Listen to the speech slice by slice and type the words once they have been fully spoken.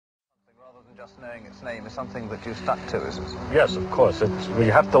just knowing its name is something that you stuck to, is it? Yes, of course. We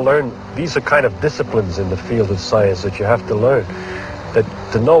have to learn. These are kind of disciplines in the field of science that you have to learn.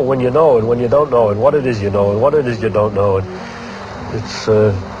 That to know when you know and when you don't know, and what it is you know and what it is you don't know. And it's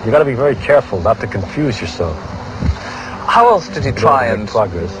you got to be very careful not to confuse yourself. How else did you try and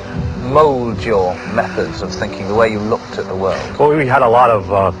progress mold your methods of thinking, the way you looked at the world? Well, we had a lot of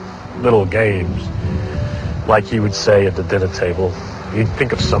little games, like he would say at the dinner table. He'd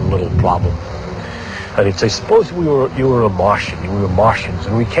think of some little problem, and he'd say, suppose you were a Martian, we were Martians,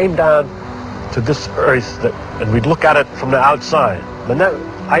 and we came down to this Earth, and we'd look at it from the outside. And that,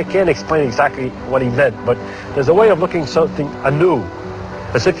 I can't explain exactly what he meant, but there's a way of looking something anew,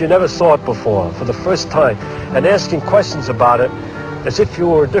 as if you never saw it before, for the first time, and asking questions about it as if you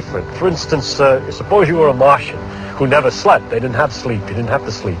were different. For instance, suppose you were a Martian who never slept. They didn't have sleep. You didn't have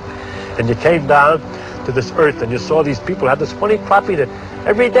to sleep. And you came down to this Earth, and you saw these people had this funny property that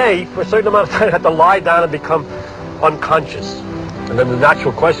every day, for a certain amount of time, had to lie down and become unconscious. And then the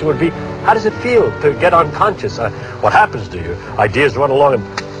natural question would be, how does it feel to get unconscious? What happens to you? Ideas run along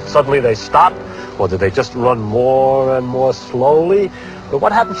and suddenly they stop, or do they just run more and more slowly? But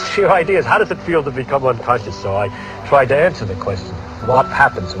what happens to your ideas? How does it feel to become unconscious? So I tried to answer the question. What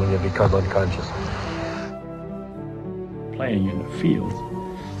happens when you become unconscious? Playing in the field.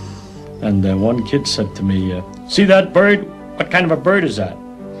 And one kid said to me, see that bird? What kind of a bird is that?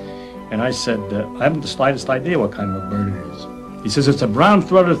 And I said, I haven't the slightest idea what kind of a bird it is. He says, it's a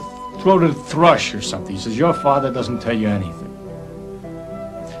brown-throated thrush or something. He says, your father doesn't tell you anything.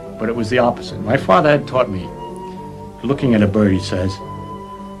 But it was the opposite. My father had taught me, looking at a bird, he says,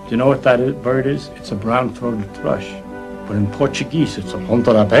 do you know what that bird is? It's a brown-throated thrush. But in Portuguese, it's a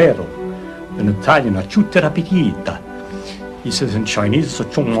pontorapero. In Italian, a ciuterapitita. He says in Chinese, it's a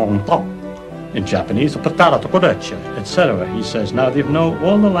chongmongtong. In Japanese, a pataratokorecha, etc. He says, now you know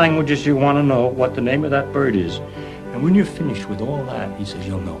all the languages you want to know what the name of that bird is. And when you're finished with all that, he says,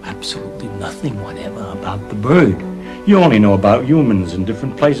 you'll know absolutely nothing whatever about the bird. You only know about humans in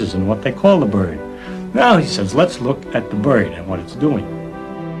different places and what they call the bird. Now, he says, let's look at the bird and what it's doing.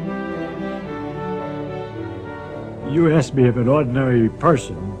 You asked me if an ordinary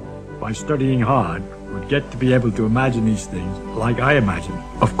person, by studying hard, would get to be able to imagine these things like I imagine.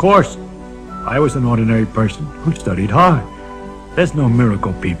 Of course, I was an ordinary person who studied hard. There's no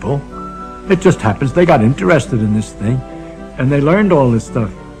miracle people. It just happens they got interested in this thing, and they learned all this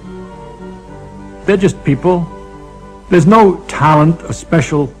stuff. They're just people. There's no talent, a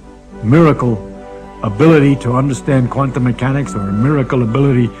special miracle ability to understand quantum mechanics or a miracle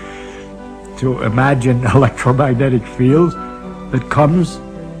ability to imagine electromagnetic fields that comes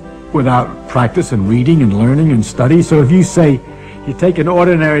without practice and reading and learning and study. So if you say you take an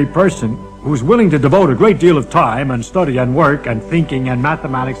ordinary person who's willing to devote a great deal of time and study and work and thinking and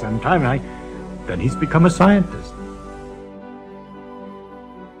mathematics and time, then he's become a scientist.